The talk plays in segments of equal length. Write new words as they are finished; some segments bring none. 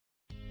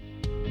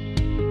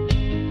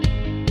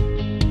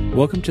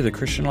Welcome to the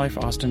Christian Life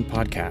Austin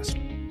podcast.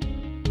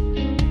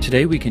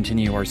 Today we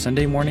continue our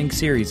Sunday morning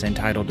series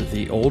entitled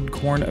The Old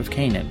Corn of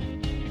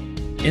Canaan.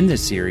 In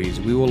this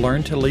series, we will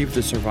learn to leave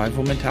the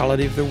survival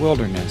mentality of the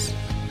wilderness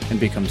and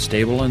become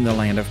stable in the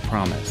land of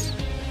promise.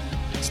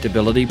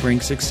 Stability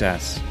brings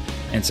success,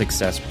 and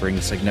success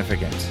brings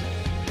significance.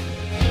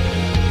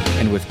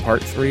 And with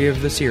part 3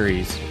 of the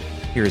series,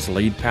 here is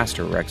lead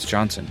pastor Rex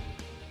Johnson.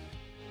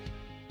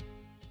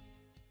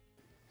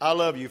 I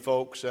love you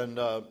folks, and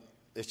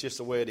it's just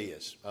the way it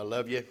is. I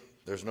love you.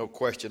 There's no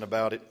question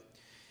about it.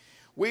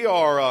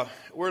 We're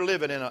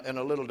living in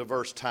a little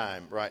diverse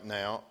time right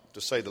now,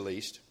 to say the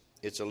least.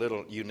 It's a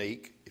little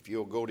unique. If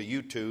you'll go to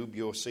YouTube,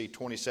 you'll see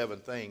 27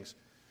 things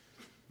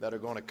that are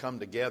going to come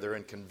together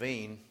and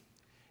convene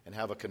and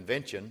have a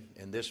convention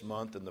in this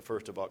month and the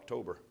 1st of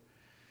October.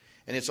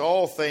 And it's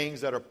all things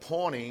that are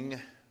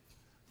pointing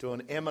to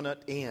an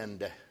imminent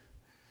end.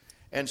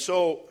 And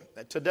so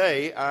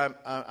today,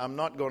 I'm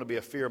not going to be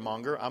a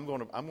fearmonger. I'm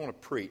going to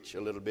preach a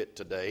little bit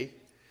today,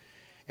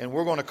 and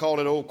we're going to call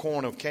it Old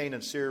Corn of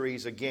Canaan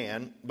series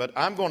again. But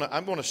I'm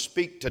going to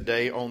speak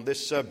today on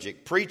this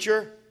subject: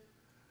 Preacher,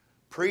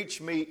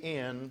 preach me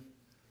in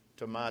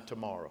to my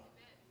tomorrow.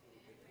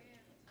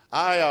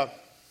 I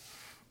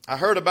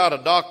heard about a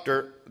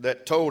doctor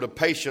that told a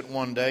patient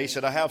one day. He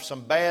said, "I have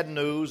some bad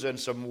news and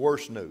some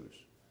worse news."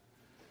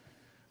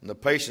 And the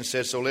patient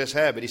said, "So let's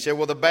have it." He said,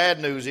 "Well, the bad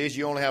news is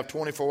you only have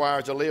 24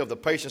 hours to live." The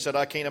patient said,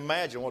 "I can't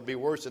imagine what would be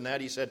worse than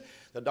that." He said,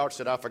 the doctor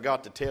said, "I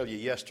forgot to tell you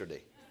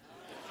yesterday."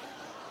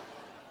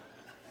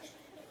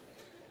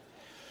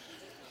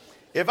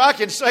 If I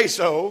can say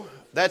so,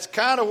 that's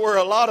kind of where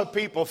a lot of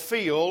people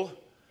feel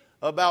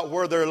about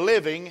where they're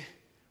living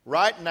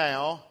right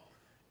now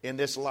in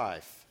this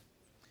life.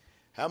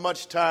 How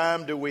much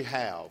time do we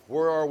have?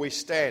 Where are we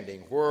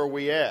standing? Where are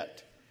we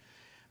at?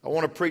 I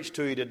want to preach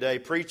to you today.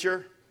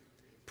 Preacher,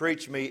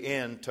 preach me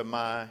into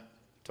my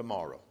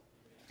tomorrow.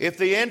 If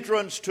the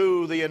entrance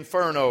to the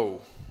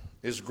inferno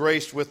is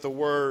graced with the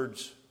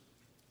words,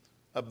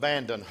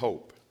 "Abandon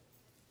hope,"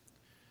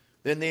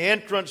 then the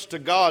entrance to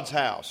God's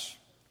house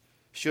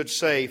should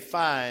say,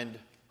 "Find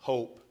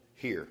hope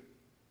here."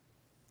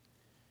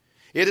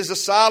 It is a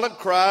silent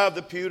cry of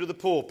the pew to the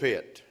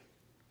pulpit: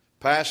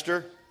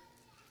 "Pastor,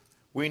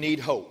 we need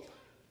hope."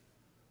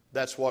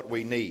 That's what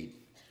we need.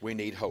 We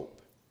need hope.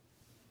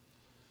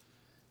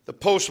 The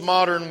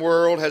postmodern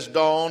world has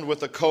dawned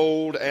with a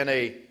cold and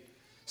a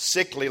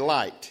sickly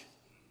light.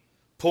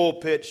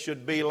 Pulpits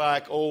should be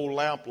like old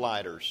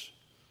lamplighters.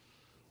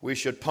 We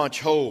should punch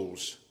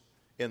holes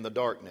in the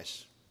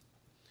darkness.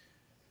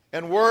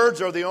 And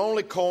words are the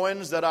only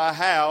coins that I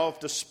have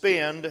to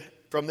spend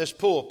from this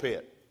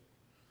pulpit.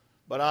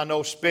 But I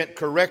know, spent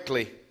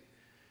correctly,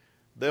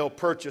 they'll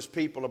purchase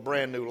people a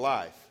brand new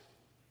life.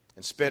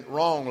 And spent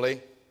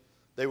wrongly,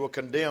 they will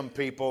condemn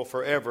people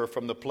forever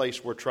from the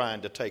place we're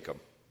trying to take them.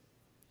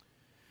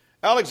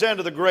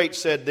 Alexander the Great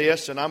said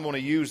this, and I'm going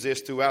to use this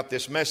throughout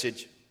this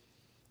message.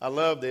 I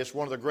love this.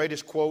 One of the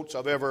greatest quotes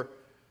I've ever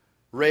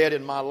read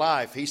in my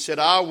life. He said,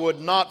 "I would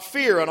not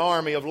fear an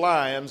army of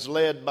lions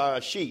led by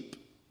a sheep,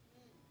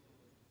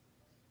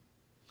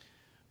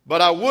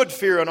 but I would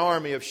fear an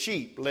army of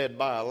sheep led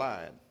by a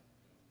lion."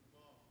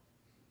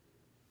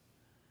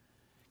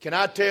 Can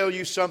I tell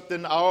you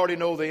something? I already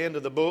know the end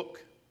of the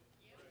book.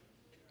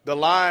 The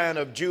Lion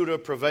of Judah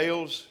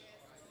prevails,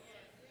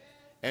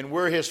 and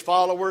we're his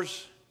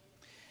followers.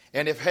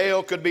 And if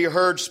hell could be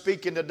heard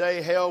speaking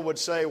today, hell would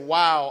say,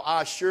 "Wow,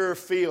 I sure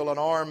feel an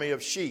army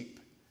of sheep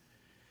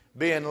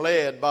being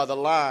led by the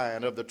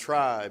Lion of the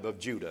tribe of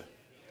Judah."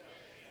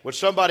 Would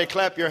somebody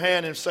clap your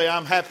hand and say,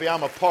 "I'm happy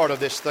I'm a part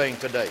of this thing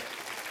today"?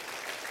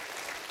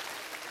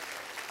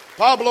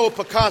 Pablo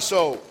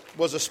Picasso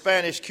was a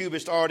Spanish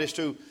Cubist artist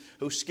who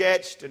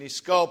sketched and he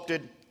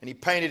sculpted and he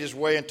painted his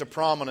way into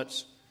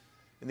prominence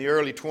in the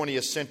early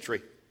 20th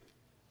century.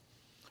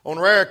 On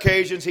rare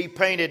occasions, he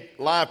painted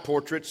live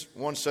portraits.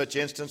 One such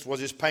instance was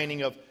his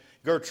painting of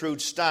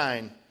Gertrude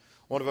Stein,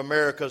 one of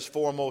America's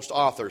foremost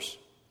authors.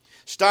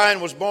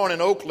 Stein was born in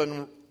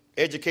Oakland,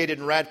 educated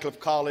in Radcliffe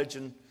College,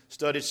 and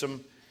studied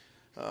some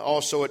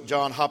also at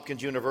Johns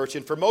Hopkins University.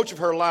 And for most of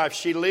her life,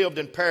 she lived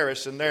in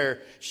Paris, and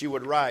there she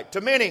would write.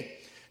 To many,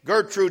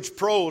 Gertrude's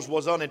prose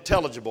was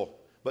unintelligible,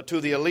 but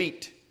to the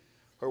elite,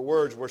 her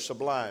words were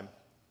sublime.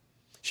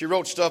 She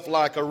wrote stuff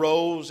like, "A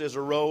rose is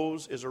a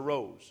rose is a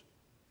rose."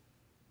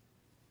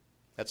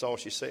 That's all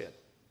she said.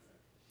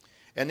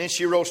 And then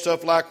she wrote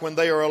stuff like, "When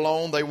they are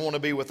alone, they want to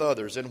be with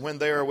others. And when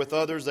they are with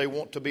others, they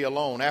want to be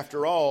alone.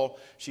 After all,"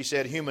 she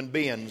said, "human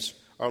beings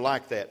are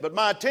like that." But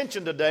my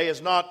attention today is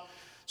not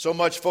so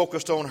much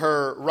focused on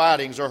her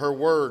writings or her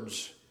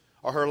words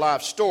or her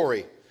life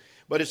story,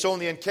 but it's on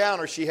the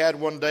encounter she had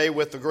one day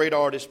with the great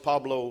artist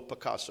Pablo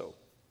Picasso.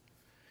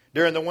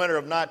 During the winter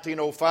of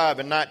 1905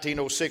 and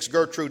 1906,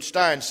 Gertrude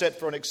Stein set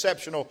for an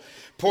exceptional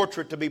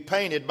portrait to be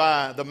painted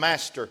by the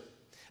master.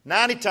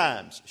 90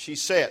 times she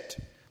sat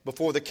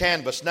before the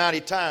canvas.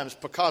 90 times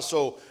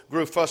Picasso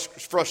grew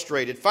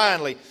frustrated.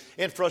 Finally,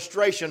 in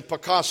frustration,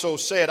 Picasso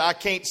said, "I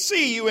can't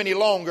see you any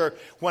longer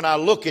when I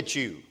look at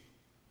you."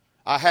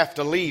 I have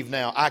to leave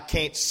now. I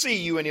can't see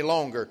you any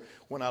longer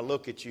when I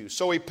look at you.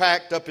 So he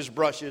packed up his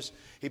brushes,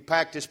 he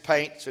packed his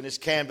paints and his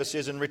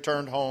canvases and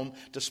returned home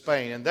to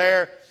Spain. And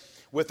there,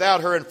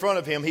 without her in front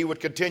of him, he would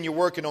continue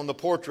working on the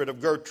portrait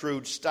of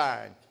Gertrude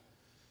Stein.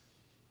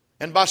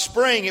 And by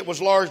spring, it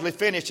was largely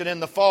finished, and in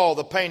the fall,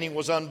 the painting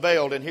was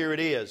unveiled, and here it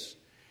is.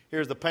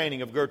 Here's the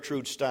painting of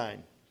Gertrude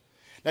Stein.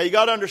 Now, you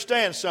got to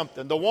understand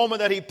something. The woman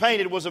that he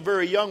painted was a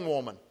very young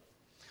woman.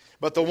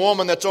 But the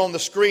woman that's on the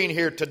screen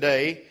here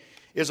today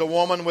is a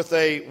woman with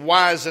a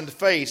wizened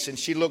face, and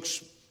she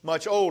looks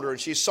much older,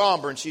 and she's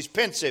somber, and she's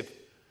pensive.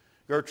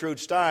 Gertrude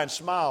Stein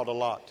smiled a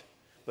lot,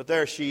 but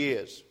there she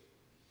is.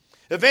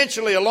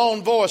 Eventually, a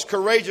lone voice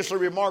courageously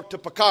remarked to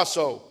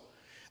Picasso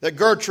that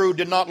Gertrude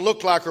did not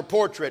look like her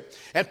portrait.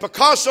 And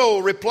Picasso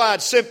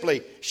replied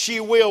simply, "She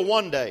will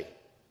one day.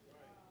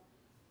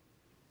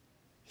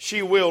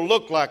 She will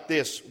look like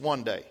this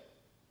one day."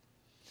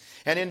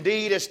 And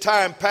indeed, as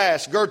time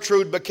passed,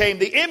 Gertrude became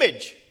the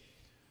image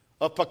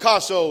of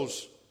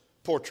Picasso's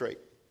portrait.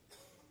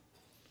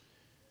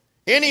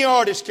 Any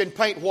artist can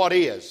paint what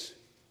is.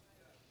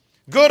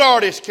 Good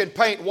artists can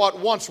paint what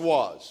once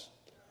was.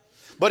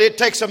 But it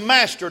takes a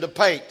master to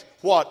paint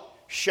what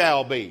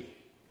shall be.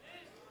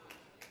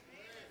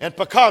 And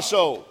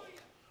Picasso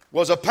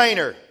was a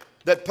painter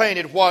that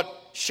painted what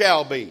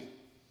shall be.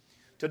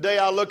 Today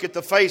I look at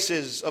the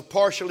faces of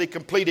partially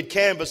completed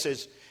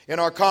canvases in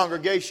our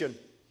congregation,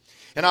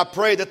 and I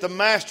pray that the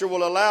Master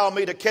will allow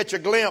me to catch a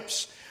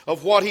glimpse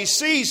of what He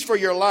sees for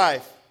your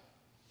life.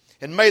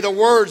 And may the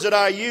words that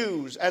I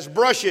use as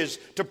brushes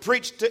to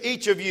preach to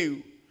each of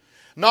you,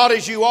 not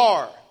as you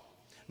are,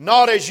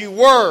 not as you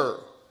were,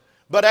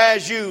 but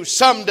as you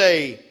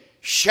someday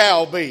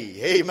shall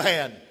be.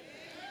 Amen.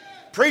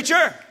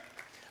 Preacher,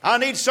 I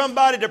need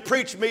somebody to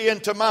preach me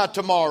into my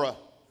tomorrow.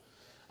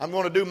 I'm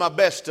going to do my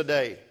best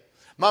today.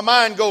 My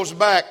mind goes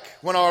back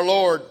when our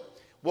Lord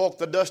walked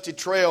the dusty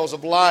trails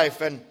of life,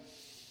 and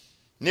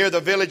near the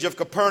village of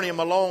Capernaum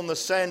along the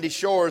sandy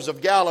shores of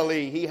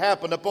Galilee, He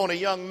happened upon a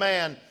young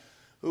man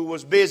who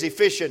was busy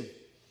fishing.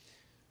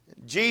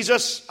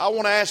 Jesus, I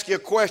want to ask you a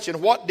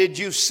question. What did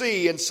you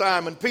see in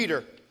Simon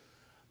Peter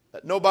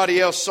that nobody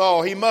else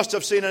saw? He must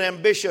have seen an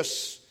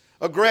ambitious,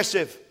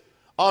 aggressive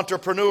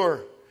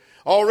entrepreneur.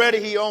 Already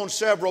he owned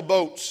several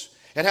boats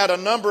and had a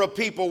number of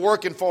people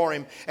working for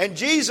him. And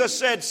Jesus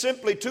said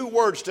simply two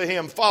words to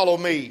him, "Follow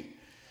me."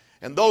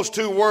 And those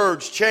two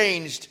words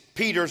changed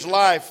Peter's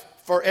life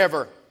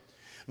forever.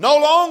 No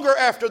longer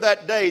after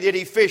that day did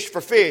he fish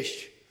for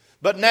fish,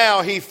 but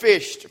now he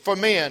fished for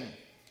men.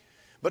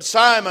 But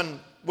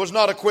Simon was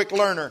not a quick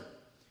learner.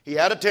 He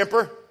had a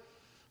temper.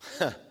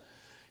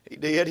 He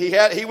did.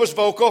 He was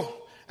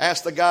vocal.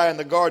 Ask the guy in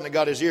the garden that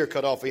got his ear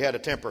cut off. He had a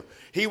temper.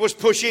 He was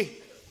pushy.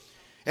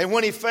 And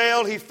when he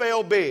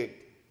failed big.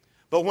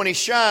 But when he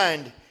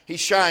shined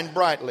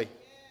brightly.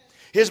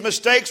 His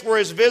mistakes were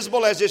as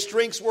visible as his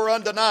strengths were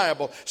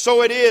undeniable.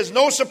 So it is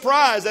no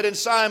surprise that in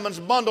Simon's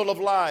bundle of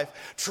life,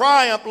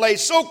 triumph lay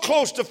so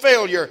close to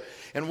failure.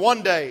 And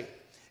one day,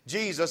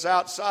 Jesus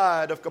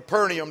outside of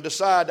Capernaum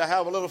decided to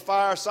have a little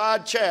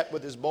fireside chat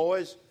with his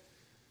boys.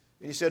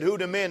 He said, "Who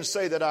do men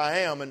say that I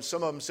am?" And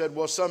some of them said,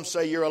 "Well, some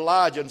say you're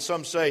Elijah, and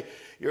some say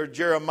you're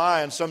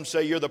Jeremiah, and some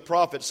say you're the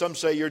prophet, some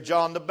say you're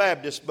John the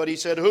Baptist." But he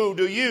said, "Who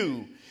do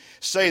you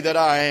say that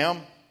I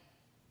am?"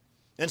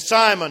 And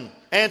Simon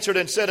answered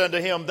and said unto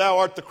him, "Thou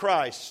art the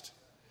Christ,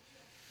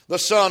 the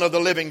Son of the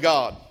living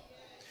God."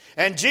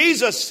 And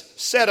Jesus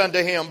said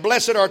unto him,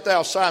 "Blessed art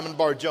thou, Simon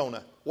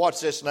Bar-Jonah."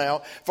 Watch this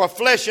now. "For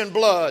flesh and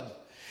blood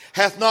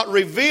hath not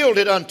revealed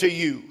it unto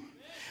you,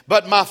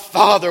 but my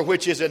Father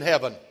which is in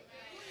heaven.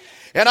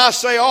 And I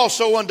say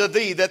also unto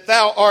thee that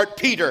thou art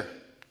Peter.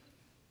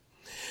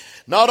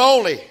 Not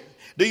only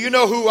do you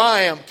know who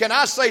I am." Can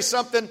I say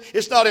something?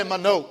 It's not in my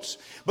notes.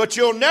 But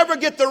you'll never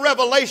get the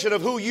revelation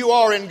of who you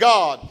are in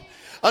God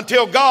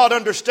until God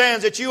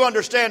understands that you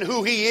understand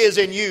who He is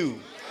in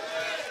you.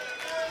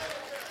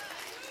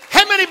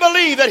 How many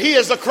believe that He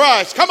is the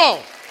Christ? Come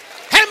on.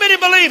 How many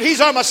believe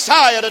He's our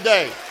Messiah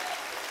today?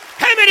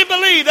 How many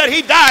believe that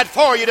He died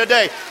for you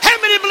today?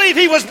 How many believe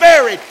He was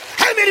buried?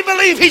 How many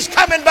believe He's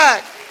coming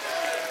back?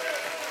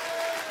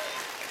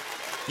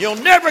 You'll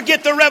never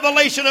get the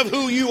revelation of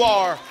who you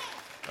are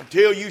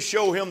until you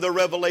show Him the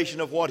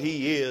revelation of what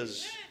He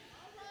is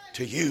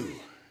to you.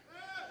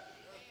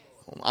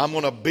 I'm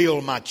going to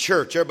build my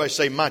church. Everybody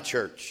say, my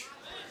church.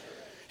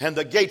 And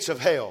the gates of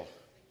hell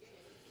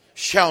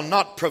shall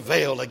not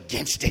prevail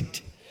against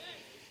it.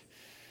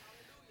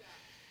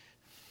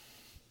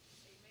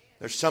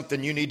 There's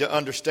something you need to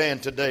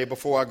understand today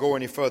before I go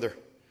any further.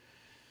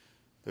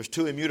 There's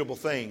two immutable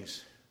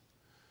things.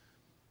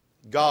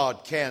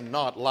 God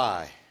cannot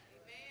lie.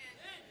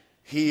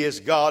 He is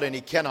God and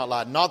He cannot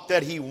lie. Not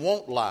that He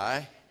won't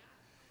lie.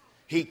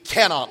 He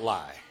cannot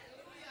lie.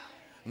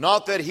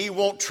 Not that He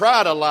won't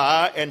try to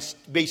lie and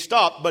be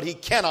stopped, but He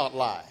cannot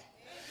lie.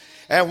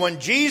 And when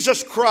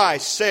Jesus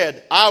Christ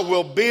said, "I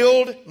will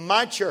build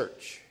my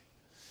church,"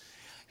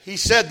 He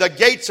said, "The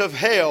gates of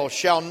hell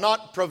shall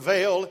not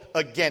prevail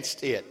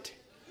against it."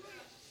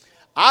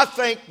 I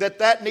think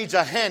that needs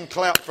a hand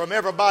clap from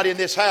everybody in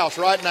this house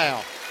right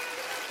now.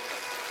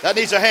 That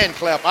needs a hand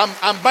clap.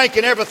 I'm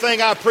banking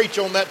everything I preach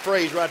on that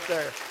phrase right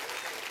there.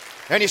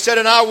 And he said,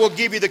 and I will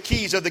give you the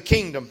keys of the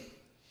kingdom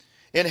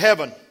in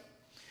heaven.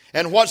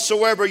 And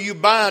whatsoever you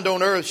bind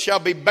on earth shall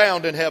be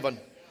bound in heaven.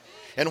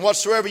 And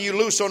whatsoever you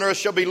loose on earth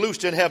shall be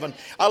loosed in heaven.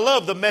 I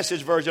love the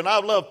Message version. I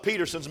love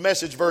Peterson's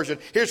Message version.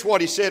 Here's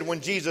what he said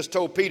when Jesus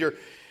told Peter,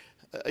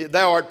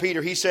 thou art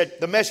Peter. He said,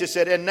 the Message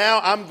said, and now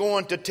I'm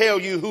going to tell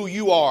you who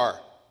you are.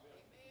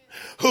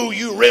 Who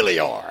you really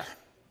are.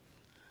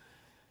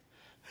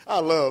 I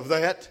love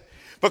that.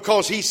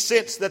 Because he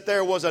sensed that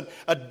there was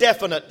a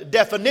definite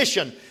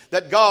definition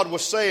that God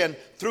was saying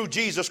through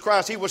Jesus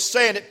Christ. He was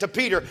saying it to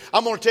Peter.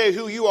 I'm going to tell you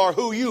who you are,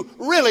 who you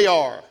really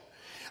are.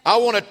 I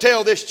want to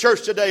tell this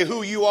church today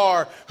who you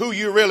are, who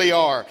you really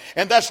are.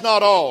 And that's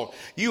not all.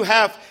 You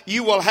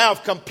will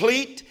have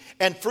complete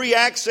and free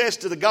access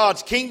to the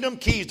God's kingdom,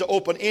 keys to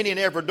open any and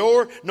every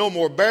door. No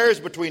more barriers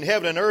between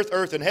heaven and earth,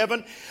 earth and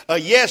heaven. A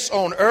yes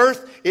on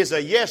earth is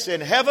a yes in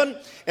heaven,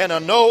 and a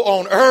no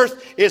on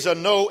earth is a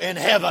no in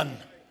heaven.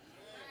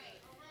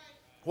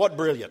 What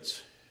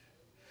brilliance.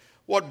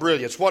 What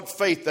brilliance. What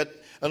faith that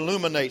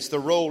illuminates the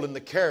role and the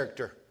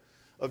character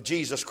of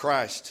Jesus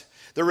Christ.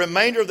 The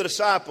remainder of the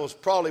disciples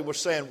probably were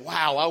saying,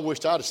 wow, I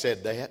wished I'd have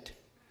said that.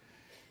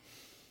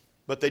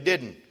 But they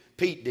didn't.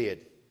 Pete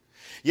did.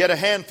 Yet a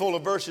handful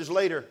of verses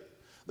later,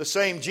 the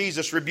same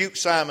Jesus rebuked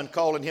Simon,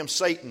 calling him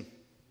Satan.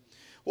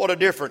 What a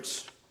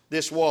difference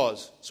this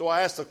was. So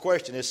I asked the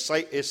question,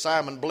 is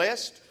Simon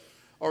blessed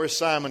or is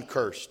Simon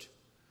cursed?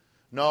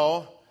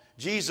 No.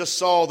 Jesus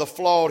saw the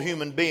flawed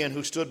human being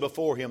who stood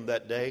before him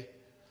that day.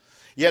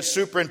 Yet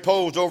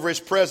superimposed over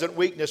his present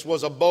weakness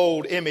was a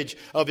bold image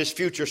of his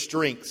future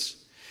strengths.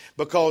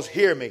 Because,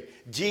 hear me,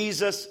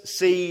 Jesus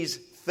sees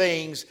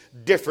things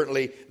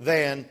differently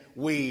than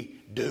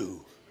we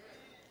do.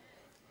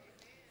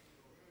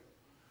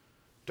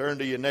 Turn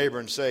to your neighbor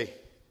and say,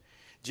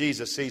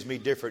 Jesus sees me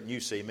different than you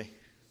see me.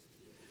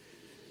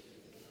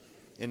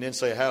 And then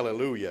say,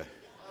 hallelujah.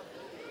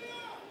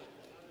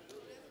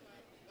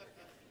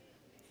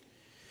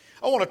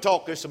 I want to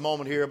talk just a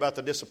moment here about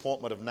the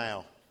disappointment of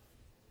now.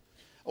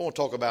 I want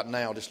to talk about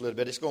now just a little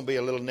bit. It's going to be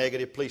a little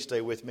negative. Please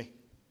stay with me.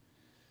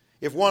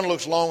 If one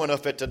looks long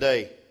enough at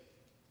today,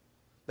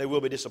 they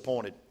will be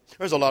disappointed.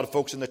 There's a lot of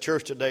folks in the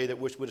church today that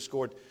wish we'd have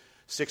scored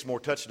 6 more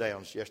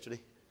touchdowns yesterday.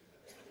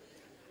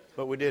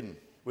 But we didn't.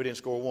 We didn't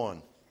score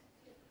one.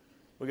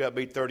 We got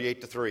beat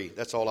 38-3.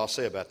 That's all I'll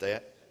say about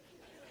that.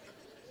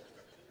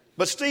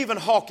 But Stephen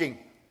Hawking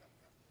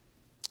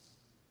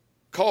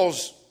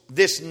calls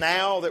this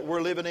now that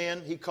we're living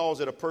in, he calls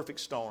it a perfect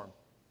storm.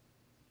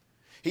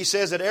 He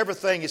says that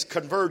everything is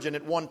converging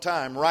at one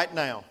time right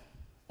now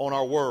on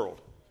our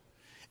world.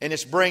 And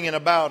it's bringing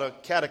about a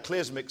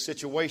cataclysmic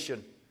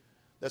situation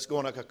that's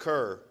going to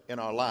occur in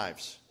our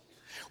lives.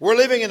 We're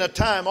living in a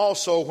time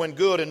also when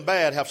good and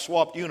bad have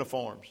swapped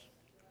uniforms.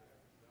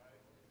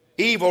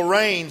 Evil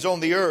reigns on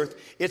the earth.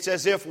 It's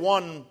as if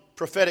one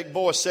prophetic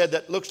voice said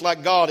that looks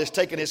like God has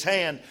taken his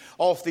hand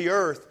off the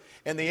earth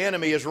and the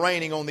enemy is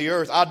reigning on the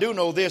earth. I do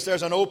know this,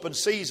 there's an open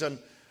season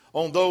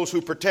on those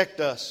who protect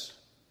us.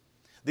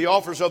 The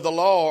officers of the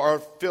law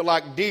feel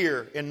like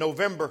deer in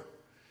November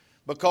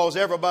because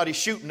everybody's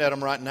shooting at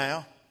them right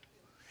now.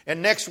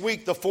 And next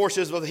week the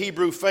forces of the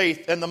Hebrew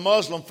faith and the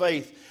Muslim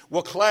faith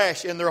will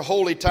clash in their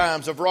holy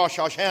times of Rosh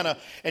Hashanah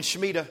and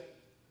Shemitah.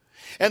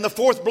 And the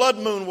 4th blood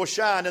moon will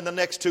shine in the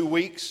next 2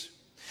 weeks.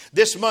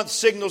 This month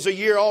signals a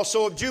year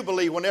also of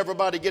Jubilee when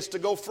everybody gets to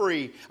go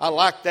free. I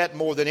like that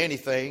more than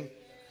anything.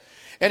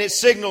 And it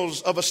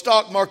signals of a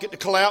stock market to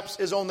collapse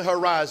is on the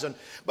horizon.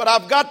 But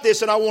I've got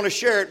this and I want to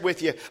share it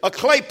with you. A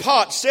clay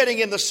pot sitting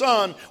in the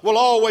sun will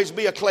always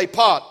be a clay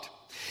pot.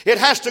 It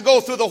has to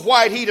go through the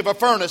white heat of a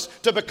furnace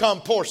to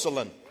become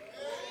porcelain.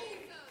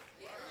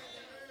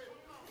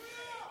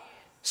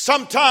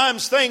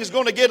 Sometimes things are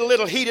going to get a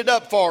little heated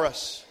up for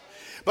us.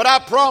 But I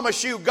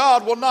promise you,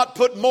 God will not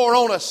put more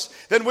on us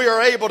than we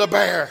are able to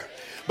bear.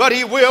 But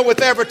He will,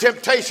 with every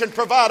temptation,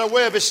 provide a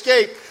way of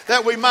escape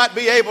that we might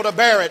be able to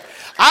bear it.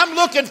 I'm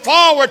looking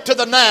forward to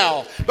the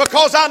now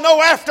because I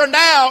know after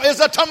now is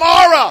a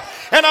tomorrow.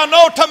 And I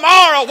know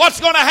tomorrow what's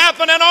going to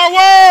happen in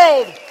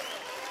our world.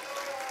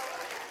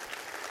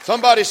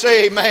 Somebody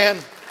say amen.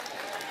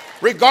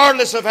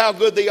 Regardless of how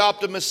good the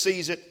optimist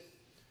sees it,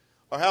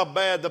 or how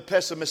bad the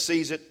pessimist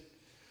sees it,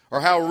 or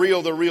how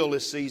real the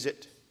realist sees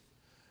it,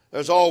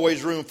 there's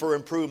always room for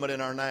improvement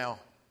in our now.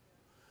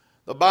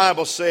 The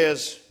Bible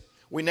says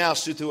we now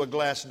see through a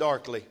glass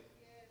darkly.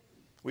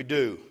 We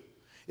do.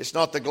 It's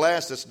not the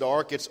glass that's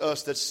dark, it's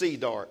us that see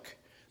dark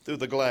through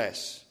the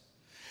glass.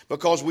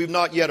 Because we've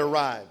not yet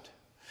arrived.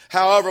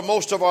 However,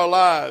 most of our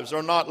lives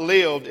are not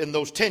lived in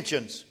those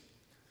tensions.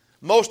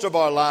 Most of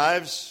our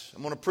lives,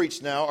 I'm going to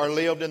preach now, are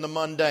lived in the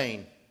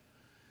mundane.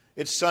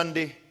 It's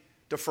Sunday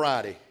to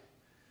Friday.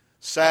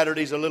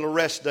 Saturday's a little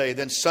rest day,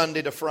 then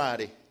Sunday to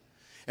Friday.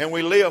 And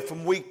we live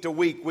from week to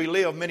week. We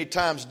live many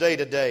times day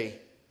to day.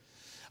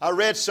 I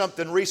read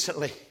something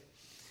recently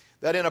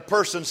that in a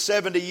person's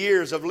 70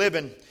 years of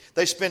living,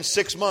 They spend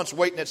 6 months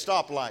waiting at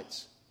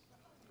stoplights.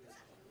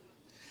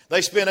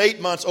 They spend 8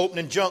 months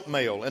opening junk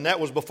mail, and that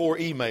was before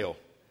email.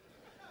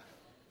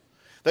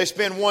 They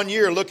spend 1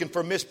 year looking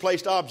for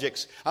misplaced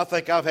objects. I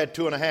think I've had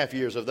 2.5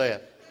 years of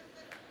that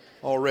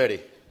already.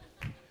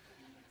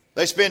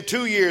 They spend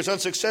 2 years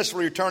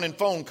unsuccessfully returning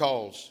phone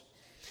calls.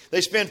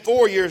 They spend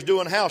 4 years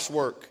doing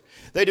housework.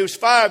 They do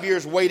 5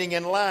 years waiting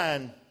in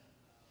line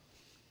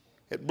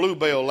at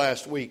Bluebell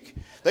last week.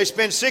 They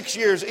spend 6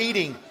 years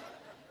eating.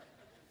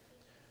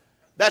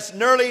 That's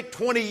nearly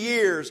 20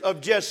 years of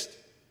just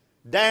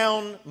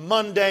down,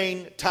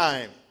 mundane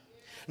time.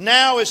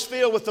 Now is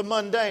filled with the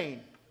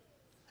mundane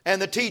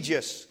and the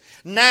tedious.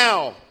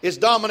 Now is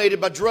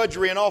dominated by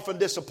drudgery and often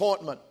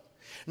disappointment.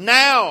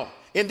 Now,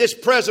 in this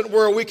present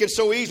world, we can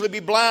so easily be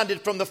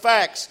blinded from the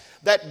facts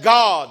that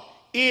God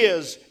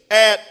is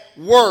at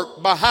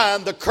work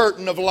behind the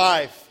curtain of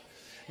life.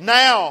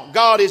 Now,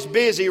 God is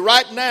busy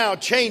right now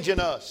changing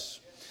us.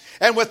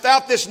 And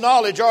without this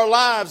knowledge, our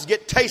lives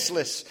get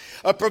tasteless.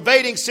 A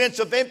pervading sense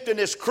of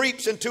emptiness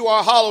creeps into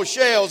our hollow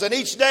shells. And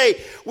each day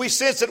we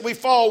sense that we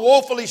fall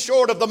woefully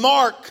short of the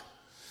mark.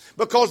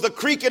 Because the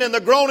creaking and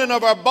the groaning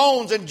of our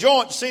bones and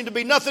joints seem to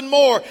be nothing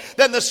more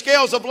than the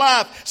scales of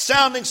life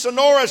sounding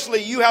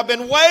sonorously. You have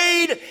been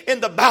weighed in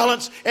the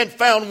balance and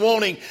found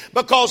wanting.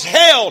 Because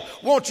hell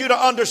wants you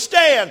to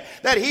understand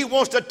that he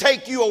wants to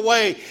take you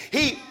away.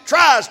 He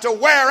tries to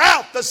wear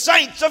out the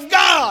saints of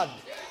God.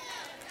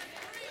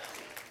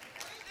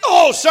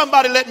 Oh,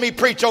 somebody let me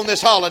preach on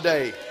this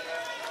holiday.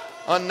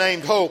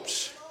 Unnamed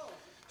hopes,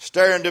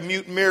 staring to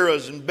mute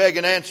mirrors and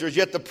begging answers,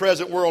 yet the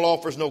present world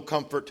offers no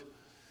comfort.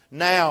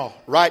 Now,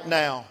 right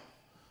now,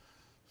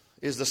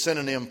 is the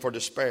synonym for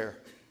despair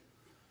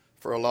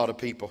for a lot of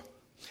people.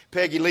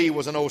 Peggy Lee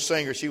was an old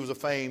singer. She was a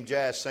famed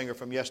jazz singer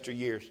from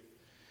yesteryears.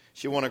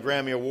 She won a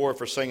Grammy Award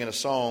for singing a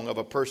song of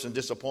a person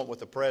disappointed with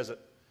the present.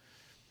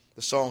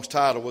 The song's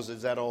title was,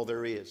 "Is That All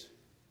There Is?"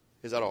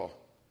 Is that all?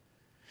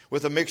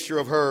 With a mixture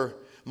of her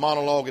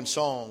monologue and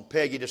song,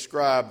 Peggy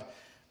described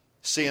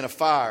seeing a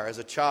fire as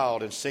a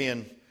child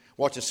and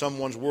watching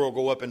someone's world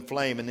go up in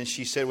flame. And then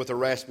she said with a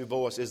raspy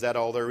voice, "Is that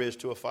all there is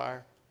to a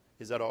fire?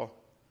 Is that all?"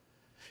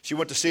 She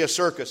went to see a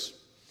circus,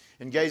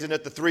 and gazing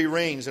at the three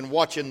rings and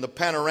watching the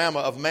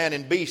panorama of man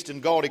and beast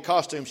in gaudy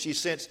costumes, she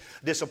sensed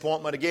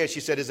disappointment again. She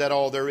said, "Is that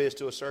all there is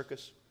to a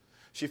circus?"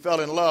 She fell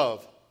in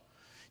love.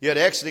 Yet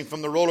exiting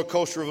from the roller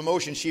coaster of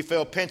emotion, she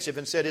fell pensive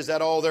and said, "Is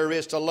that all there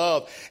is to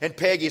love?" And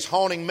Peggy's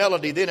haunting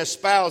melody then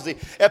espoused the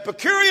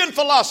Epicurean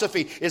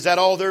philosophy. Is that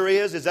all there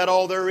is? Is that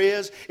all there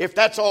is? If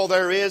that's all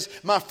there is,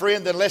 my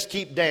friend, then let's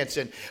keep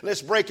dancing.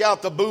 Let's break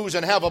out the booze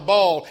and have a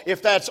ball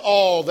if that's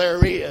all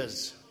there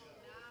is.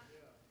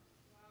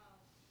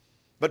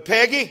 But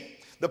Peggy,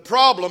 the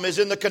problem is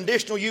in the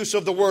conditional use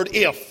of the word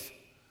if.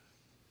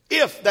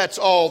 If that's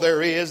all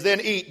there is,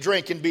 then eat,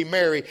 drink, and be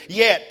merry.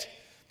 Yet,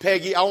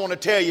 Peggy, I want to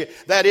tell you,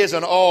 that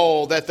isn't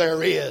all that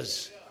there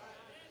is.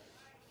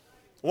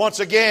 Once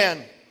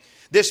again,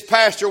 this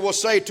pastor will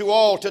say to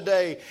all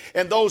today,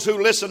 and those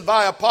who listen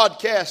via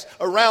podcast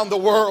around the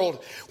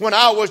world, when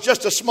I was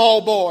just a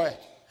small boy,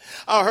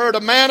 I heard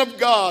a man of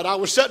God, I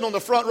was sitting on the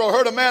front row,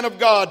 heard a man of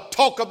God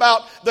talk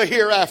about the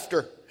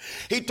hereafter.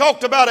 He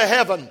talked about a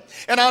heaven,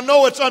 and I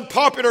know it's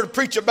unpopular to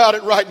preach about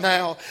it right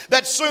now,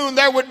 that soon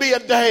there would be a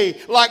day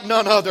like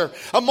none other.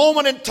 A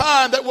moment in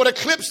time that would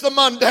eclipse the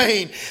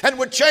mundane and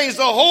would change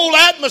the whole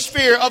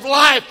atmosphere of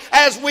life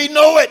as we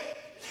know it.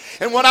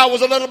 And when I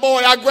was a little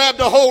boy, I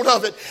grabbed a hold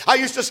of it. I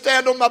used to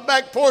stand on my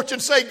back porch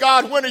and say,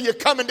 "God, when are you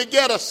coming to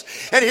get us?"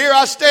 And here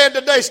I stand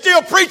today,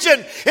 still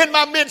preaching in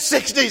my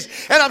mid-60s.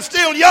 And I'm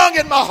still young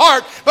in my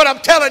heart. But I'm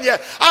telling you,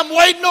 I'm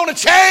waiting on a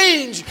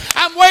change.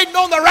 I'm waiting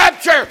on the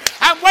rapture.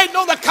 I'm waiting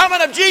on the coming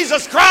of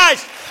Jesus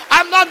Christ.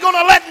 I'm not going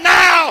to let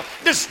now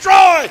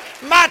destroy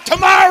my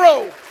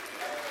tomorrow.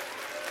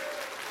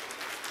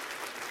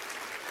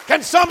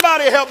 Can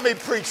somebody help me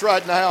preach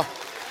right now?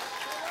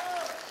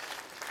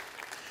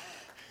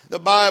 The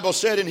Bible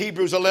said in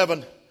Hebrews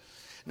 11,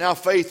 now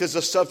faith is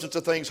the substance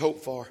of things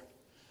hoped for,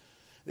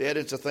 the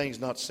evidence of things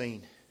not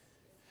seen.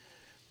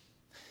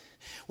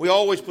 We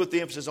always put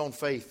the emphasis on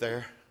faith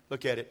there.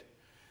 Look at it.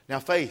 Now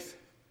faith.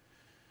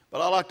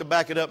 But I like to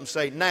back it up and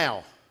say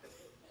now.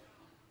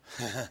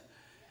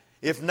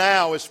 If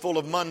now is full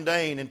of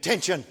mundane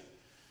intention,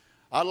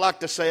 I'd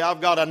like to say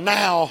I've got a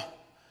now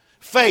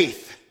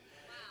faith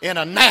in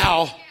a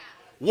now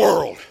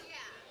world.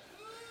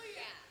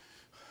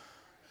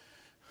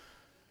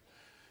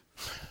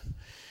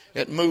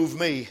 It moved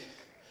me.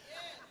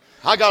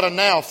 I got a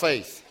now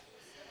faith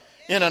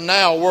in a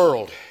now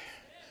world.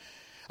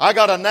 I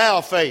got a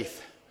now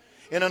faith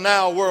in a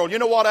now world. You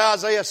know what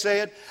Isaiah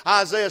said?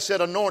 Isaiah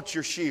said, anoint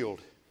your shield.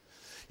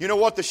 You know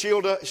what the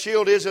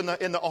shield is in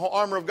the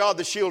armor of God?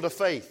 The shield of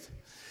faith.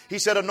 He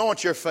said,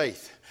 anoint your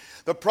faith.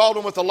 The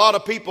problem with a lot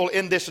of people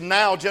in this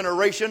now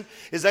generation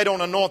is they don't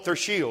anoint their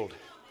shield.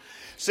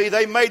 See,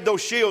 they made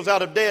those shields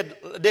out of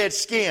dead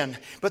skin,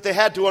 but they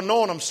had to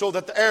anoint them so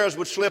that the arrows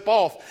would slip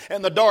off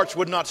and the darts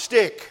would not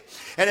stick.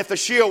 And if the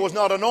shield was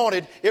not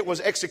anointed, it was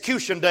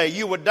execution day.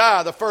 You would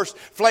die. The first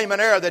flaming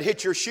arrow that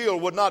hit your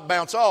shield would not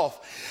bounce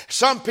off.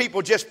 Some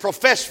people just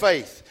profess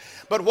faith,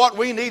 but what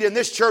we need in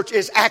this church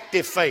is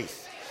active faith.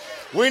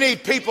 We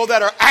need people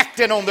that are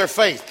acting on their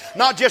faith.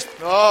 Not just,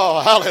 oh,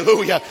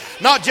 hallelujah,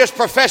 not just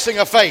professing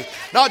a faith.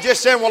 Not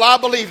just saying, well, I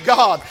believe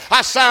God.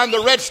 I signed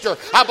the register.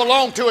 I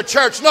belong to a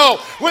church. No,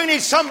 we need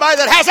somebody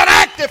that has an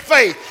active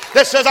faith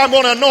that says, I'm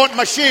going to anoint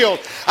my shield.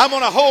 I'm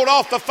going to hold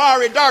off the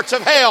fiery darts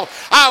of hell.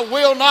 I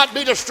will not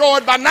be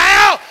destroyed by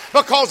now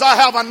because I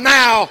have a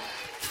now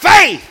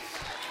faith.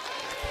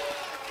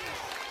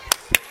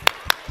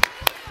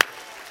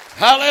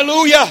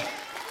 Hallelujah.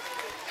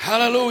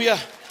 Hallelujah.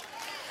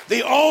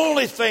 The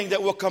only thing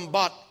that will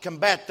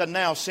combat the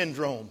now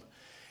syndrome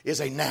is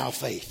a now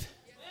faith.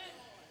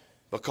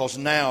 Because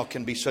now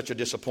can be such a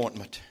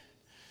disappointment.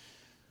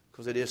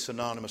 Because it is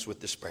synonymous with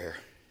despair.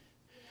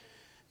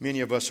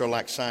 Many of us are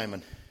like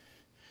Simon.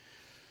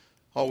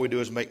 All we do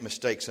is make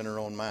mistakes in our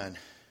own mind.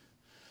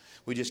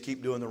 We just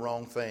keep doing the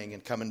wrong thing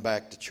and coming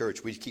back to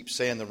church. We keep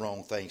saying the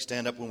wrong thing.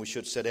 Stand up when we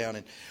should sit down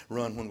and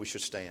run when we should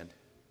stand.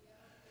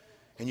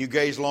 And you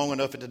gaze long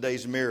enough at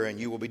today's mirror and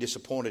you will be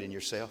disappointed in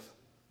yourself.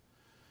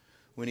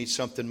 We need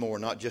something more,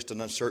 not just an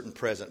uncertain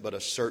present, but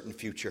a certain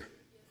future.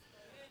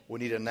 We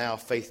need a now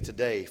faith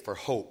today for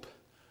hope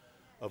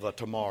of a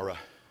tomorrow.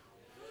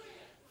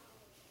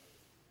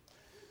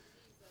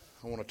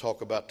 I want to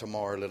talk about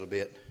tomorrow a little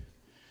bit.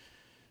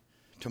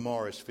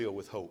 Tomorrow is filled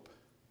with hope.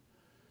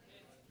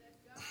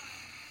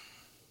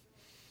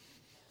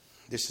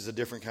 This is a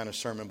different kind of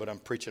sermon, but I'm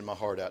preaching my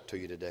heart out to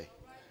you today.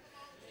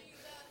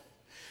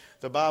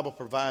 The Bible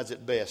provides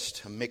at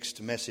best a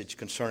mixed message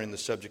concerning the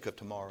subject of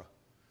tomorrow.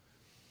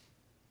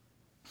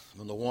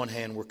 On the one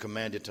hand, we're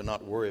commanded to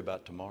not worry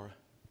about tomorrow.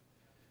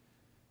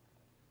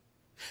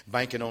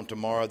 Banking on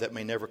tomorrow that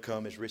may never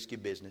come is risky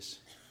business.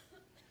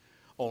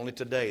 Only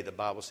today, the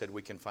Bible said,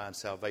 we can find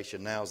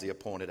salvation. Now is the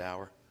appointed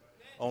hour.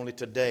 Only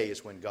today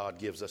is when God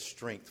gives us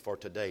strength for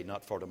today,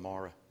 not for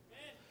tomorrow.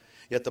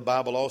 Yet the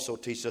Bible also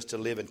teaches us to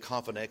live in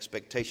confident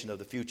expectation of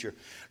the future.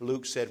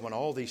 Luke said, when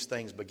all these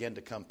things begin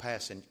to come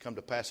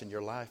to pass in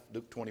your life,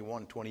 Luke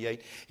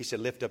 21:28, he said,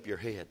 lift up your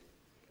head.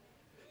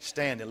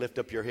 Stand and lift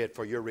up your head,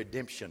 for your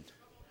redemption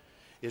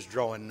is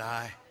drawing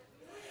nigh.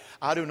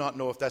 I do not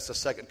know if that's the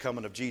second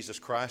coming of Jesus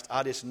Christ.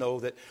 I just know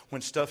that when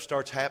stuff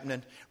starts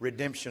happening,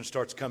 redemption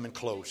starts coming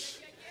close.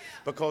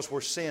 Because where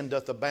sin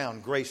doth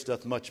abound, grace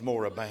doth much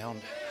more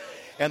abound.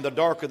 And the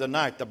darker the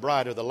night, the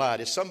brighter the light.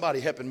 Is somebody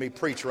helping me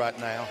preach right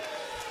now?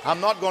 I'm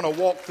not going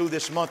to walk through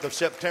this month of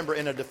September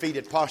in a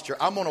defeated posture.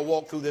 I'm going to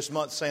walk through this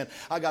month saying,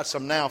 I got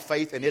some now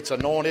faith and it's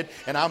anointed,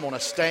 and I'm going to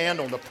stand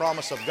on the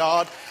promise of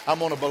God. I'm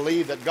going to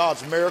believe that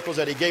God's miracles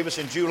that He gave us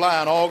in July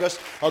and August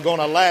are going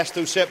to last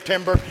through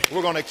September.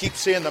 We're going to keep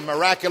seeing the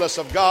miraculous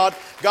of God.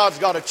 God's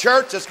got a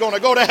church that's going to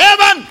go to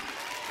heaven.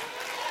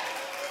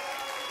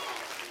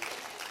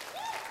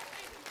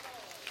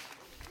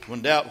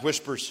 When doubt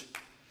whispers,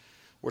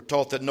 we're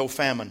taught that no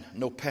famine,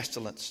 no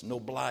pestilence, no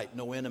blight,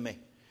 no enemy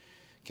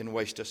can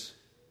waste us.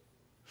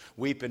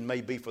 Weeping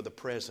may be for the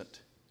present,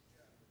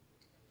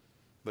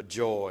 but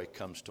joy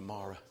comes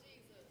tomorrow.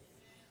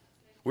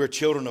 We're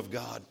children of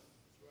God,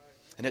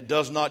 and it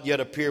does not yet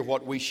appear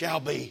what we shall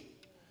be,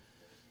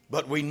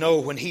 but we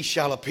know when He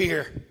shall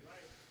appear,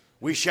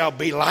 we shall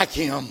be like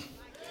Him,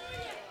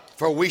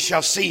 for we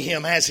shall see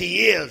Him as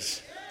He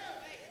is.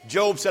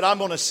 Job said, I'm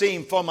going to see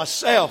Him for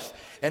myself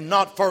and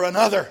not for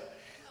another.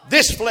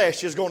 This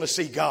flesh is going to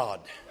see God.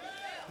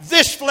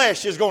 This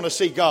flesh is going to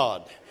see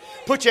God.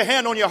 Put your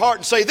hand on your heart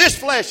and say, this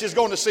flesh is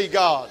going to see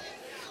God.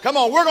 Come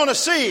on, we're going to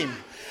see Him.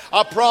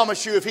 I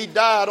promise you, if He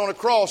died on a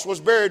cross, was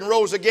buried and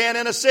rose again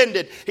and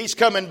ascended, He's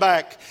coming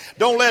back.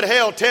 Don't let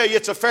hell tell you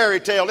it's a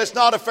fairy tale. It's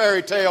not a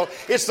fairy tale.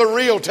 It's the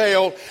real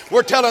tale.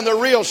 We're telling the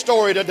real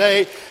story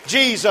today.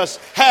 Jesus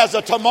has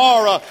a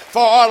tomorrow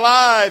for our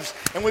lives,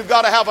 and we've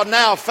got to have a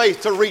now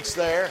faith to reach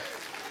there.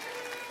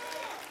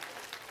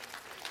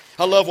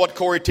 I love what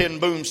Corrie ten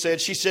Boom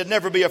said. She said,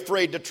 never be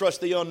afraid to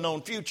trust the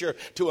unknown future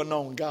to a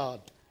known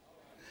God.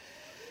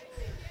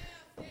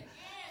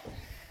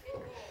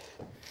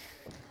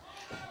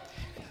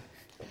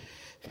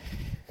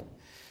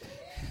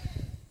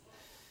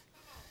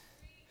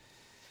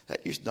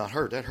 That used to not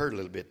hurt. That hurt a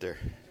little bit there.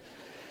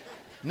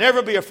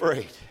 Never be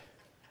afraid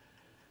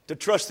to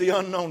trust the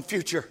unknown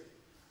future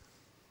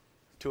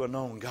to a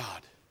known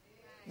God.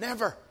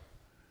 Never.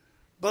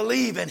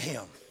 Believe in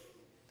Him.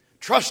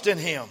 Trust in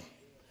Him.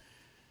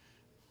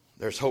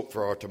 There's hope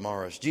for our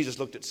tomorrows. Jesus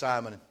looked at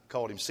Simon and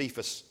called him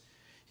Cephas.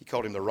 He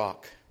called him the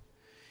rock.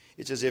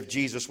 It's as if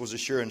Jesus was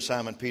assuring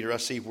Simon Peter, I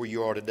see where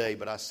you are today,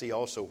 but I see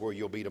also where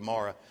you'll be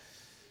tomorrow.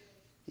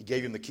 He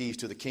gave him the keys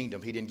to the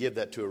kingdom. He didn't give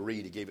that to a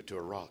reed. He gave it to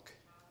a rock.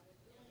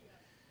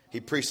 He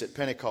preached at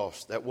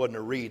Pentecost. That wasn't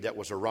a reed. That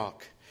was a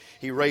rock.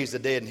 He raised the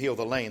dead and healed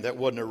the lame. That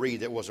wasn't a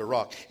reed. That was a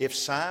rock. If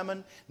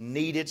Simon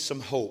needed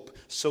some hope,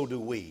 so do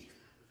we.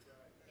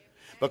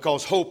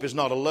 Because hope is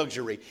not a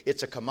luxury,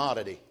 it's a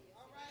commodity.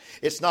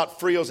 It's not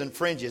frills and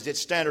fringes,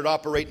 it's standard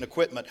operating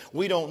equipment.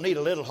 We don't need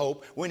a little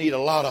hope, we need a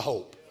lot of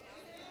hope.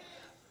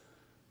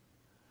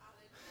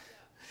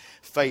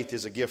 Faith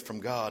is a gift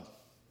from God.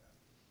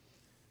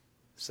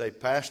 Say,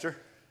 Pastor,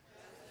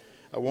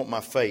 I want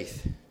my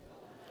faith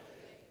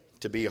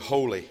to be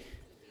holy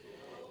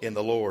in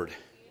the Lord.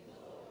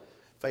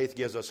 Faith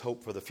gives us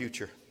hope for the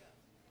future.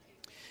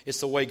 It's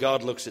the way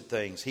God looks at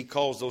things. He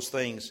calls those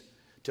things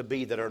to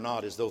be that are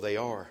not as though they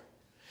are.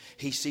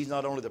 He sees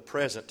not only the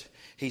present,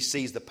 He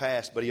sees the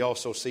past, but He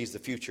also sees the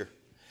future.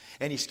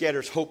 And He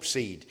scatters hope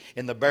seed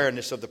in the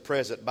barrenness of the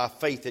present. By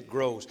faith it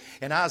grows.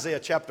 In Isaiah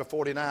chapter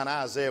 49,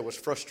 Isaiah was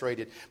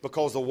frustrated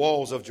because the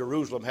walls of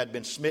Jerusalem had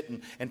been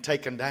smitten and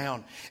taken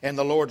down. And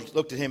the Lord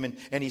looked at him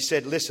and He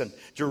said, listen,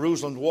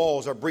 Jerusalem's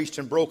walls are breached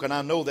and broken.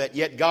 I know that.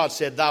 Yet God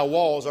said, thy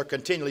walls are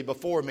continually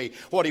before me.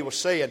 What He was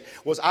saying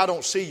was, I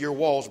don't see your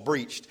walls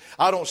breached.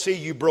 I don't see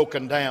you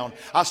broken down.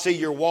 I see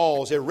your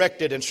walls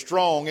erected and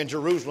strong in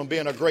Jerusalem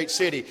being a great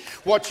city.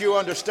 What you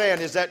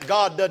understand is that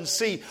God doesn't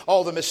see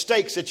all the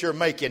mistakes that you're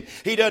making.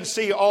 He doesn't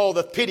see all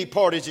the pity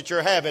parties that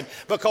you're having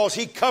because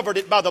He covered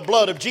it by the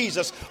blood of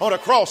Jesus on a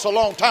cross a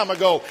long time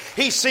ago.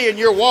 He's seeing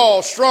your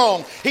wall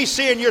strong. He's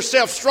seeing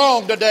yourself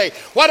strong today.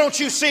 Why don't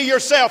you see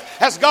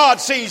yourself as God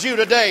sees you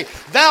today?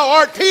 Thou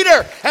art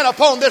Peter, and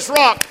upon this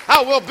rock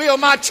I will build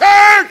my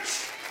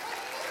church.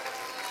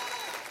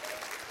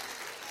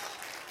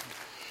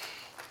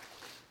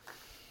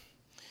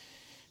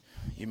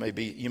 You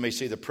may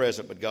see the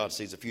present, but God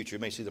sees the future. You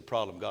may see the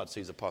problem, God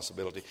sees the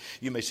possibility.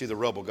 You may see the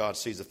rubble, God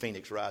sees the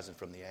phoenix rising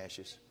from the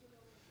ashes.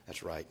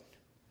 That's right.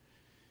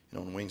 And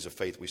on the wings of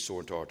faith we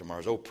soar into our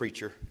tomorrows. Oh,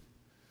 preacher,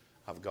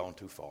 I've gone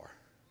too far.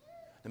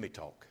 Let me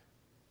talk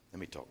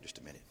just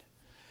a minute.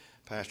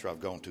 Pastor, I've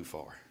gone too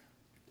far.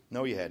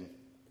 No, you hadn't.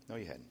 No,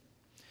 you hadn't.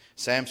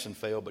 Samson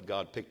failed, but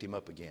God picked him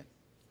up again.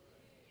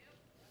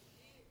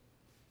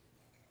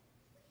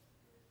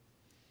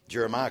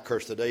 Jeremiah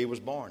cursed the day he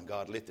was born.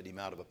 God lifted him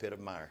out of a pit of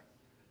mire.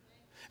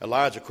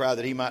 Elijah cried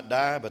that he might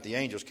die, but the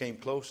angels came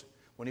close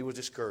when he was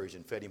discouraged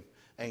and fed him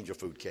angel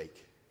food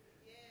cake.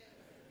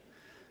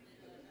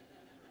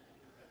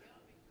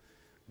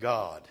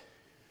 God,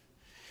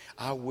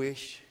 I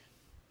wish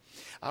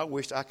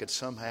I could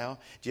somehow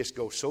just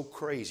go so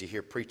crazy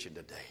here preaching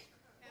today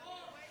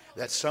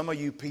that some of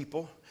you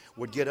people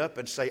would get up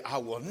and say, I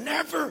will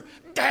never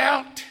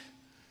doubt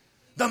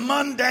the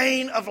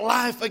mundane of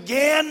life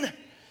again.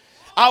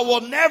 I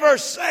will never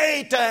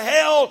say to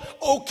hell,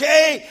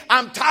 okay,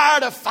 I'm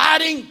tired of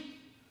fighting.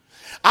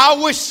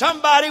 I wish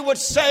somebody would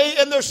say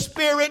in their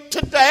spirit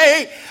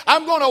today,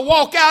 I'm going to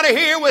walk out of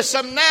here with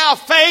some now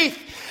faith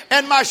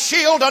and my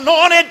shield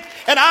anointed,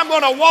 and I'm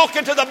going to walk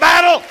into the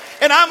battle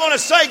and I'm going to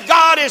say,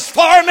 God is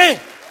for me.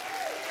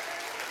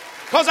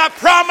 Because I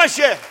promise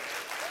you,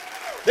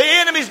 the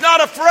enemy's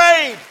not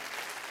afraid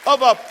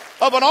of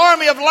an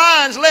army of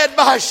lions led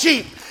by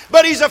sheep.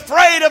 But he's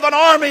afraid of an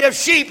army of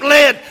sheep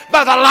led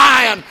by the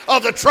Lion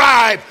of the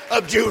tribe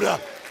of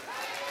Judah.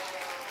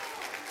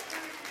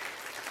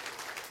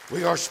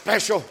 We are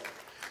special.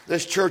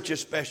 This church is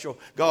special.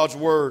 God's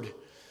Word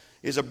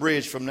is a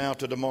bridge from now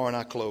to tomorrow, and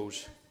I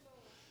close.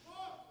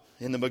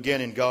 In the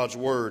beginning, God's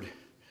Word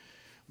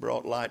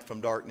brought light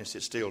from darkness.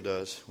 It still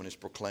does when it's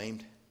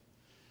proclaimed.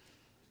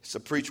 It's the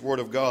preached Word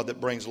of God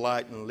that brings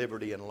light and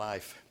liberty and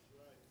life.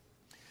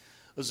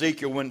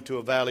 Ezekiel went to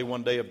a valley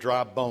one day of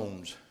dry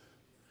bones.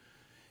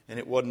 And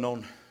it wasn't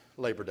on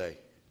Labor Day.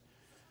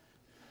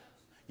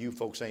 You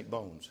folks ain't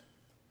bones.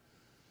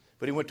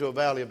 But he went to a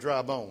valley of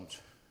dry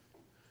bones.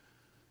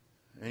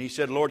 And he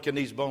said, Lord, can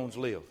these bones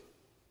live?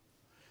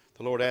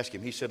 The Lord asked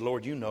him. He said,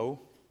 Lord, you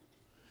know.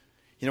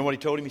 You know what he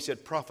told him? He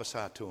said,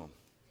 prophesy to them.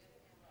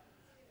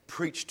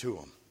 Preach to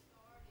them.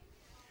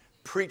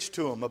 Preach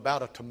to them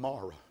about a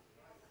tomorrow.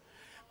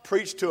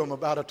 Preach to them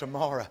about a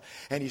tomorrow.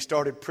 And he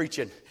started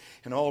preaching.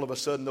 And all of a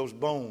sudden those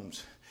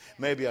bones,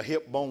 maybe a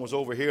hip bone was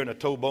over here and a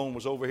toe bone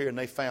was over here, and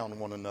they found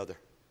one another.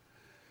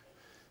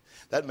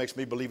 That makes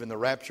me believe in the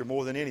rapture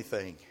more than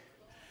anything.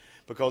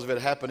 Because if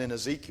it happened in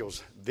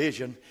Ezekiel's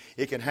vision,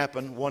 it can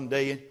happen one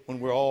day when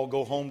we all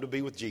go home to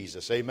be with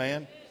Jesus.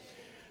 Amen?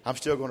 I'm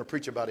still going to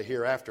preach about a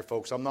hereafter,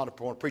 folks. I'm not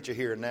going to preach a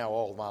here and now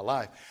all of my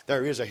life.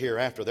 There is a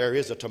hereafter. There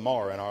is a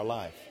tomorrow in our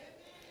life.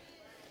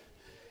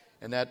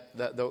 And that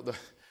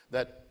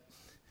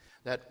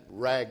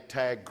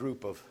ragtag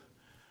group of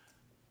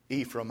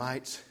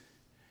Ephraimites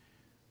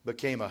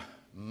became a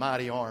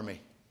mighty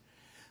army.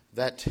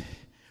 That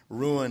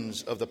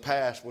ruins of the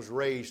past was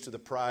raised to the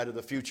pride of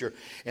the future.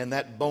 And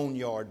that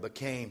boneyard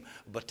became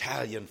a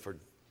battalion for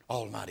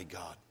Almighty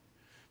God.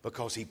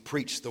 Because he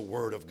preached the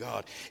Word of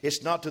God.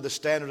 It's not to the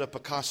standard of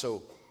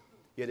Picasso,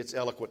 yet it's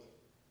eloquent.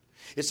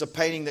 It's a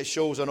painting that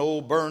shows an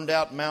old burned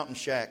out mountain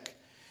shack.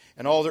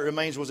 And all that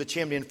remains was a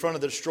chimney. In front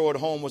of the destroyed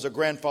home was a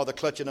grandfather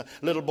clutching a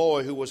little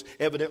boy who was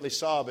evidently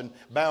sobbing,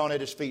 bowing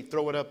at his feet.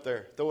 Throw it up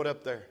there. Throw it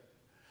up there.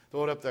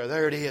 Throw it up there.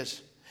 There it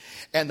is.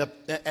 And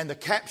the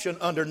caption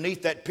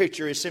underneath that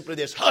picture is simply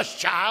this: hush,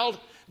 child,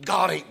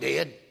 God ain't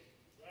dead.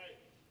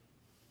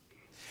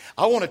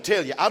 I want to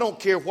tell you, I don't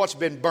care what's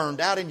been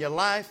burned out in your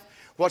life,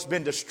 what's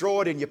been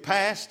destroyed in your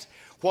past,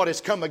 what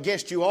has come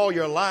against you all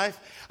your life.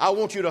 I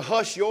want you to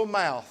hush your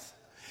mouth.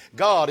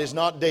 God is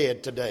not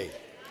dead today.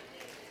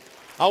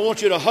 I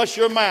want you to hush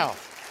your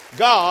mouth.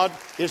 God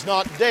is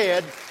not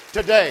dead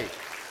today.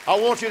 I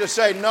want you to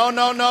say, no,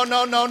 no, no,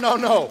 no, no, no,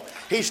 no.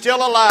 He's still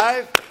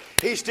alive.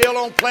 He's still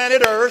on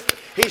planet Earth.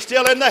 He's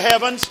still in the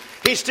heavens.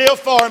 He's still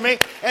for me.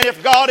 And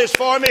if God is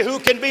for me, who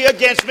can be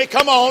against me?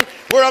 Come on.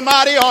 We're a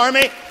mighty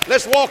army.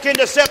 Let's walk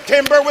into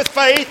September with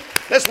faith.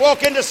 Let's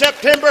walk into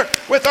September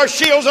with our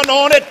shields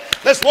anointed.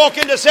 Let's walk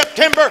into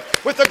September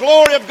with the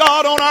glory of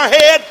God on our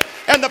head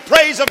and the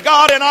praise of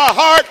God in our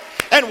heart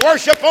and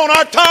worship on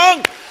our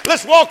tongue.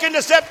 Let's walk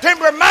into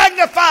September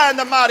magnifying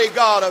the mighty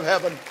God of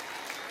heaven.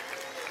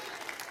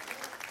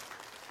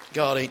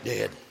 God ain't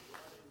dead.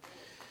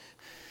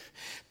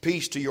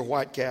 Peace to your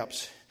white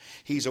caps.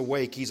 He's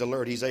awake, He's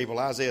alert, He's able.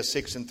 Isaiah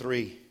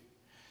 6:3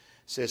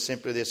 says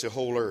simply this: the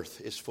whole earth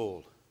is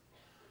full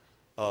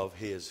of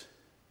His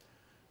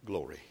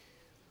glory.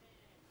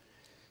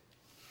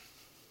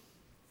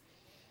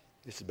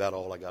 This is about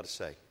all I got to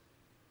say.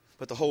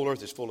 But the whole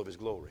earth is full of His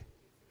glory.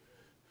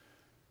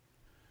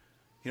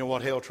 You know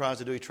what hell tries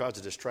to do? He tries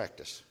to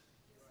distract us.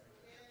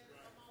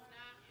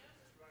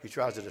 He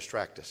tries to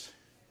distract us.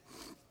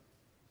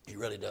 He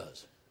really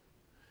does.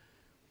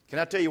 Can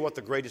I tell you what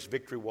the greatest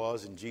victory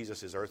was in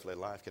Jesus' earthly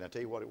life? Can I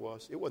tell you what it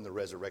was? It wasn't the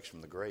resurrection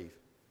from the grave.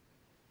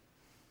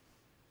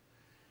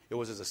 It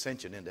was His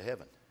ascension into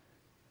heaven.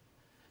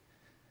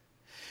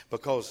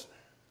 Because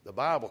the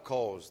Bible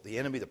calls the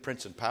enemy the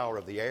prince and power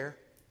of the air.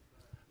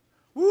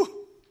 Woo!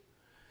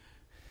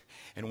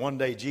 And one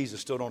day Jesus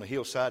stood on a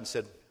hillside and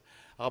said,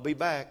 I'll be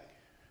back.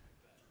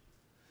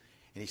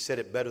 And He said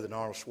it better than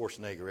Arnold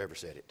Schwarzenegger ever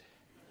said it.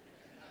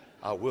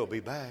 I will be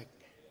back.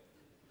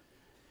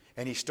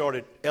 And He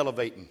started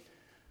elevating.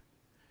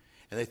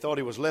 And they thought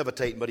He was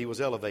levitating, but He was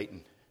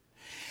elevating.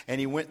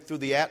 And He went through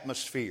the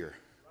atmosphere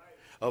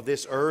of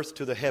this earth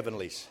to the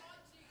heavenlies.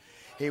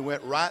 He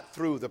went right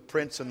through the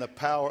prince and the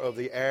power of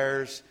the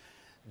air's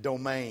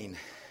domain.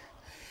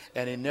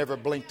 And He never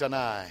blinked an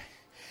eye.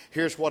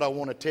 Here's what I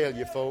want to tell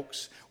you,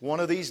 folks. One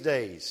of these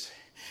days,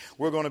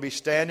 we're going to be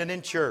standing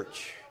in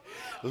church,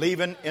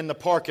 leaving in the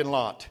parking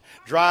lot,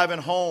 driving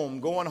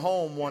home, going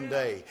home one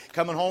day,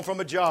 coming home from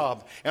a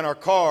job, and our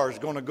car's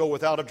going to go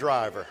without a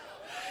driver.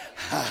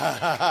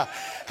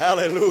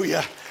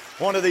 Hallelujah.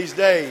 One of these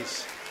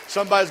days,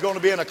 somebody's going to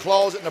be in a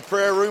closet in a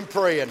prayer room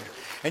praying,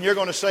 and you're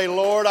going to say,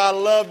 Lord, I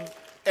love.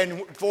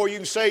 And before you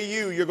can say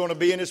you're going to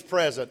be in His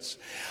presence.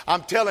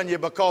 I'm telling you,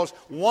 because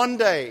one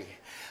day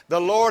the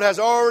Lord has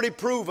already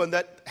proven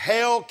that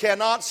hell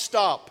cannot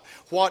stop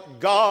what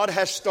God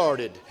has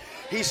started.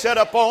 He said,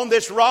 upon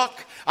this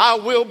rock I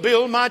will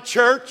build my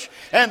church,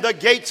 and the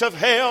gates of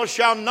hell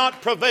shall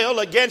not prevail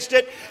against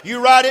it.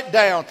 You write it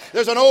down.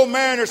 There's an old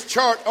mariner's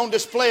chart on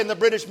display in the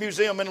British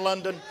Museum in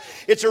London.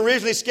 It's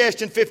originally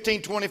sketched in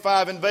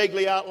 1525 and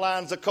vaguely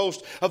outlines the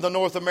coast of the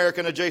North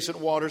American adjacent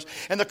waters.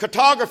 And the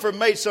cartographer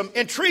made some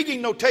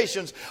intriguing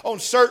notations on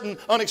certain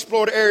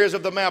unexplored areas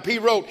of the map. He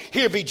wrote,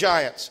 here be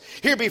giants,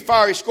 here be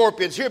fiery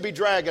scorpions, here be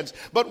dragons.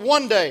 But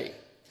one day,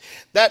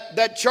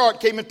 that chart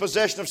came in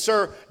possession of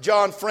Sir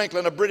John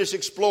Franklin, a British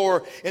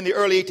explorer in the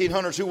early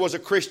 1800s who was a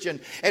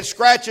Christian. And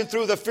scratching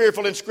through the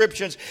fearful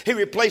inscriptions, he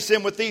replaced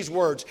them with these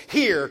words: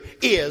 here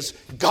is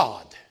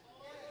God.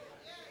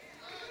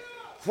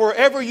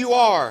 Wherever you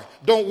are,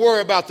 don't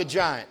worry about the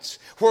giants.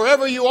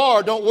 Wherever you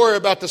are, don't worry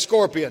about the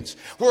scorpions.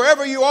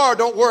 Wherever you are,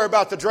 don't worry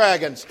about the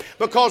dragons.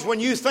 Because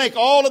when you think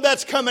all of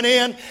that's coming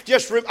in,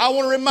 I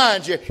want to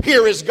remind you,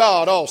 here is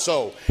God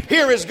also.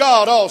 Here is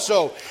God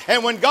also.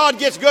 And when God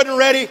gets good and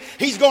ready,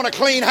 He's going to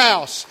clean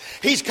house.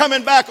 He's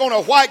coming back on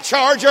a white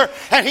charger,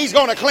 and He's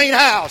going to clean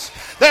house.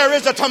 There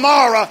is a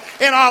tomorrow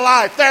in our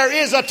life. There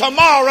is a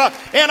tomorrow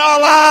in our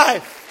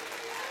life.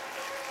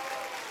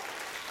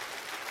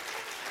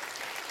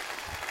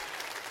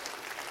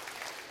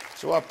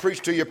 So I preach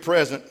to your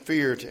present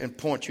fear and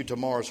point you to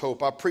tomorrow's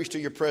hope. I preach to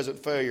your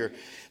present failure.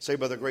 Say,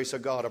 by the grace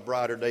of God, a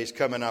brighter day is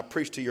coming. I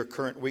preach to your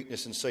current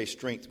weakness and say,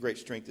 great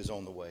strength is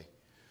on the way.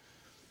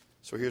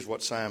 So here's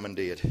what Simon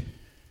did.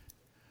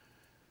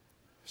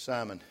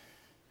 Simon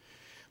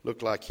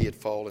looked like he had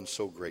fallen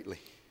so greatly.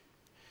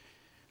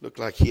 Looked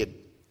like he had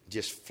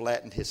just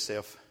flattened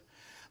himself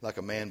like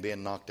a man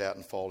being knocked out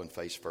and falling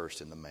face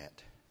first in the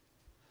mat.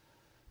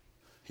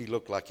 He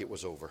looked like it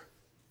was over.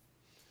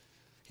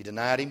 He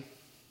denied Him.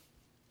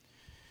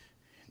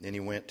 Then he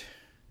went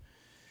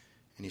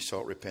and he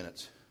sought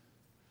repentance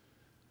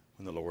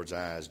when the Lord's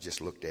eyes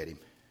just looked at him.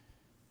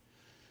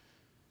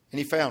 And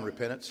he found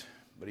repentance,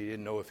 but he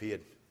didn't know if he had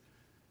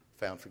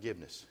found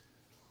forgiveness.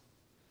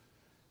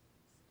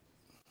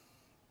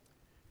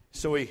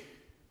 So he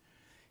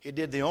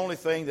did the only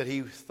thing that he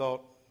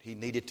thought he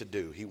needed to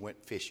do. He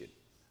went fishing.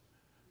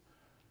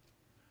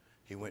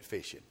 He went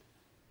fishing.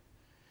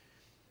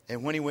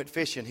 And when he went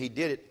fishing, he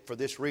did it for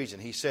this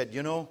reason. He said,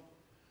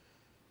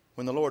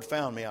 when the Lord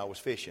found me, I was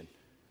fishing.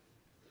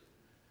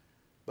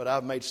 But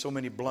I've made so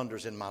many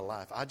blunders in my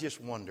life. I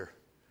just wonder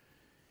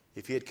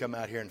if he'd come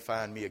out here and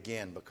find me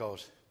again,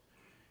 because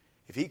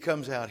if he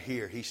comes out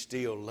here, he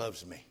still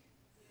loves me.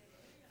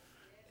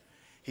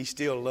 He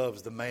still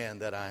loves the man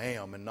that I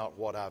am, and not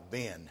what I've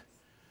been,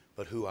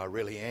 but who I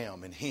really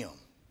am in him.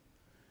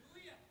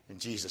 And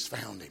Jesus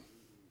found him.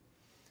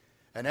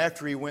 And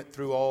after he went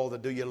through all the,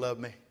 do you love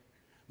me?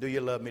 Do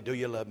you love me? Do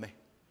you love me?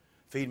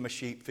 Feed my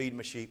sheep, feed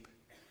my sheep.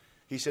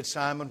 He said,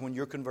 Simon, when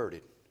you're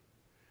converted,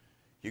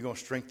 you're going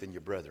to strengthen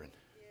your brethren.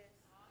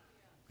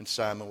 And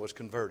Simon was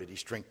converted. He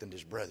strengthened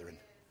his brethren.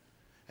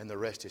 And the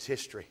rest is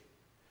history.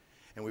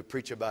 And we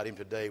preach about him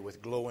today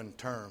with glowing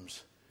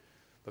terms,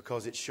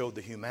 because it showed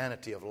the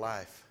humanity of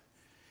life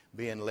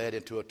being led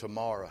into a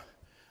tomorrow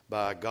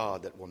by a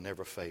God that will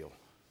never fail.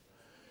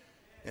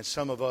 And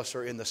some of us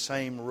are in the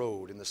same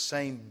road, in the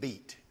same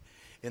beat,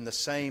 in the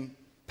same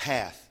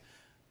path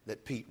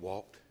that Pete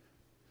walked.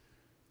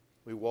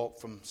 We walked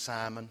from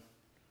Simon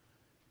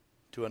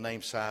to a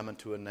name Simon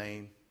to a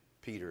name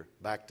Peter,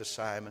 back to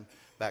Simon,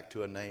 back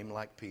to a name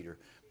like Peter,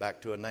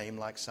 back to a name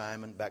like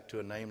Simon, back to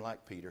a name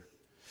like Peter.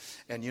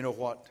 And you know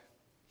what?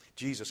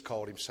 Jesus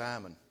called him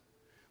Simon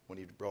when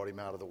he brought him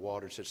out of the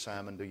water and said,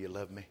 Simon, do you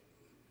love me?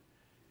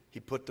 He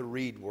put the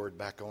reed word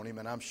back on him.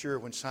 And I'm sure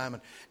when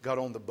Simon got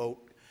on the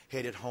boat,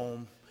 headed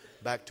home,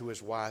 back to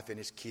his wife and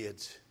his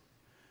kids,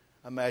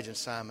 I imagine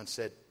Simon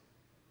said,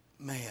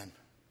 man,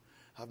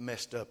 I've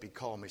messed up. He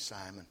called me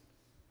Simon.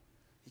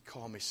 He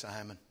called me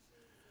Simon.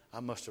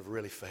 I must have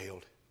really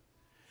failed.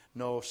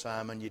 No,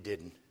 Simon, you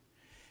didn't.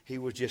 He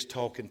was just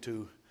talking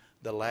to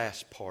the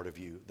last part of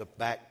you, the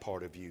back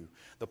part of you,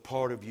 the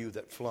part of you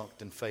that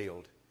flunked and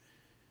failed.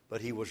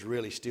 But he was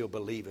really still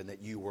believing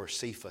that you were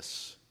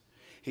Cephas.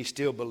 He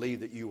still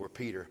believed that you were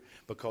Peter,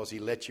 because he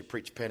let you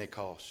preach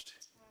Pentecost.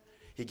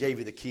 He gave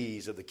you the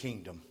keys of the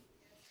kingdom.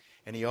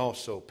 And he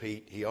also,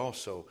 Pete, he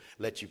also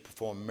let you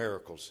perform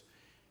miracles,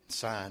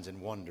 signs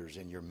and wonders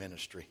in your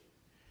ministry.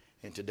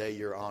 And today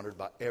you're honored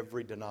by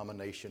every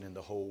denomination in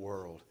the whole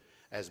world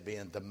as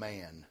being the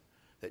man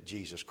that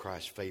Jesus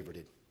Christ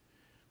favored.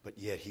 But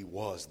yet he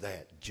was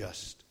that,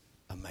 just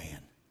a man.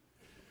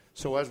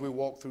 So as we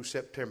walk through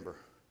September,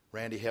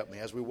 Randy, help me,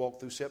 as we walk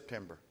through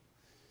September,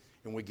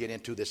 and we get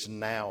into this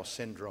now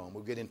syndrome,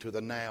 we get into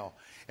the now,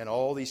 and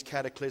all these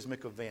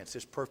cataclysmic events,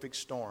 this perfect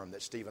storm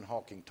that Stephen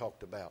Hawking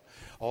talked about,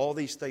 all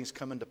these things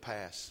coming to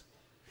pass.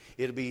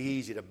 It'll be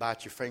easy to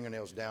bite your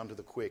fingernails down to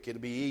the quick.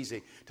 It'll be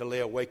easy to lay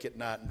awake at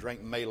night and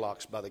drink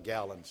Maalox by the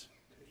gallons.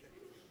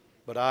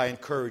 But I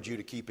encourage you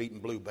to keep eating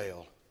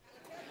Bluebell.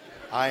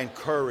 I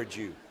encourage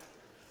you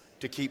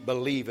to keep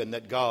believing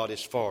that God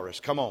is for us.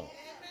 Come on.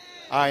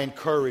 I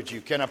encourage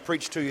you. Can I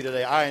preach to you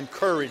today? I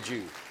encourage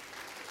you.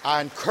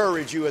 I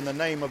encourage you in the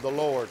name of the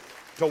Lord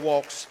to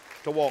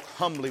walk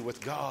humbly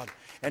with God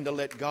and to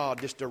let God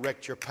just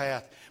direct your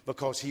path,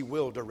 because He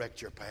will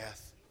direct your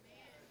path.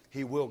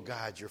 He will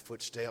guide your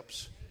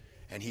footsteps,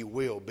 and He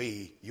will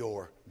be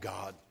your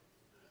God.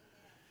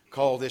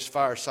 Call this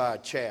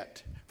fireside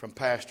chat from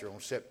Pastor on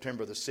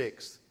September the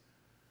 6th,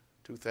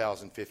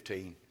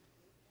 2015.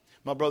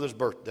 My brother's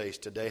birthday's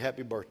today.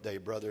 Happy birthday,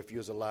 brother. If you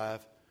was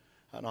alive,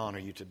 I'd honor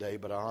you today,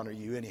 but I honor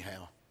you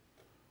anyhow.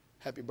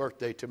 Happy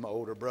birthday to my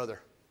older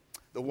brother,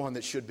 the one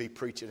that should be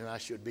preaching and I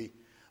should be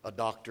a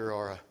doctor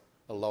or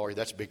a lawyer.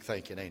 That's big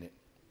thinking, ain't it?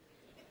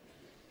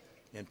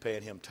 And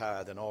paying him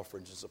tithe and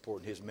offerings and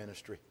supporting his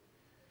ministry.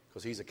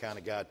 Because he's the kind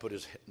of guy that put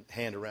his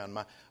hand around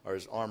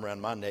his arm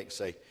around my neck and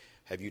say,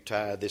 have you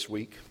tithed this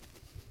week?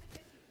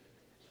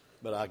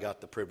 But I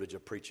got the privilege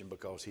of preaching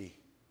because he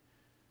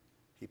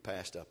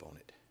passed up on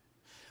it.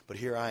 But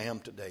here I am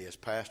today as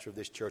pastor of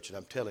this church, and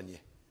I'm telling you,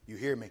 you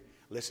hear me?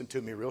 Listen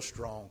to me real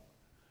strong.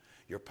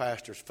 Your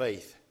pastor's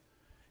faith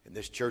and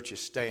this church's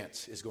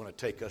stance is going to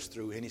take us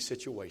through any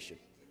situation.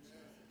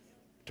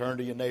 Turn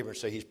to your neighbor and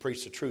say, he's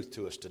preached the truth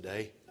to us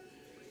today.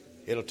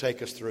 It'll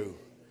take us through.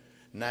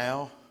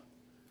 Now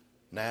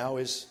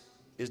is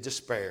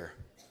despair.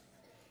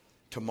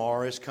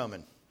 Tomorrow is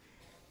coming.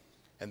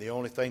 And the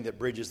only thing that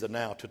bridges the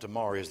now to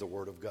tomorrow is the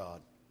Word of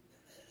God.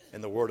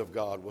 And the Word of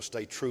God will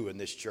stay true in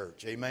this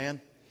church.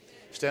 Amen?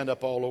 Stand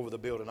up all over the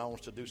building. I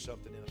want us to do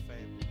something in a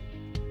family.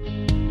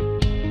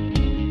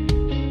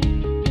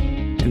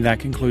 And that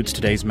concludes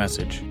today's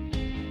message.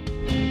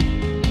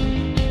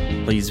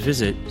 Please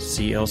visit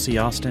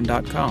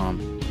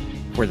clcaustin.com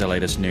for the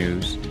latest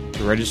news,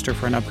 to register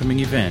for an upcoming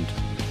event,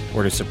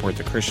 or to support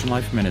the Christian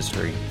Life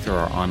Ministry through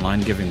our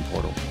online giving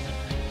portal.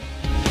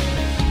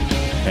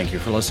 Thank you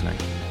for listening.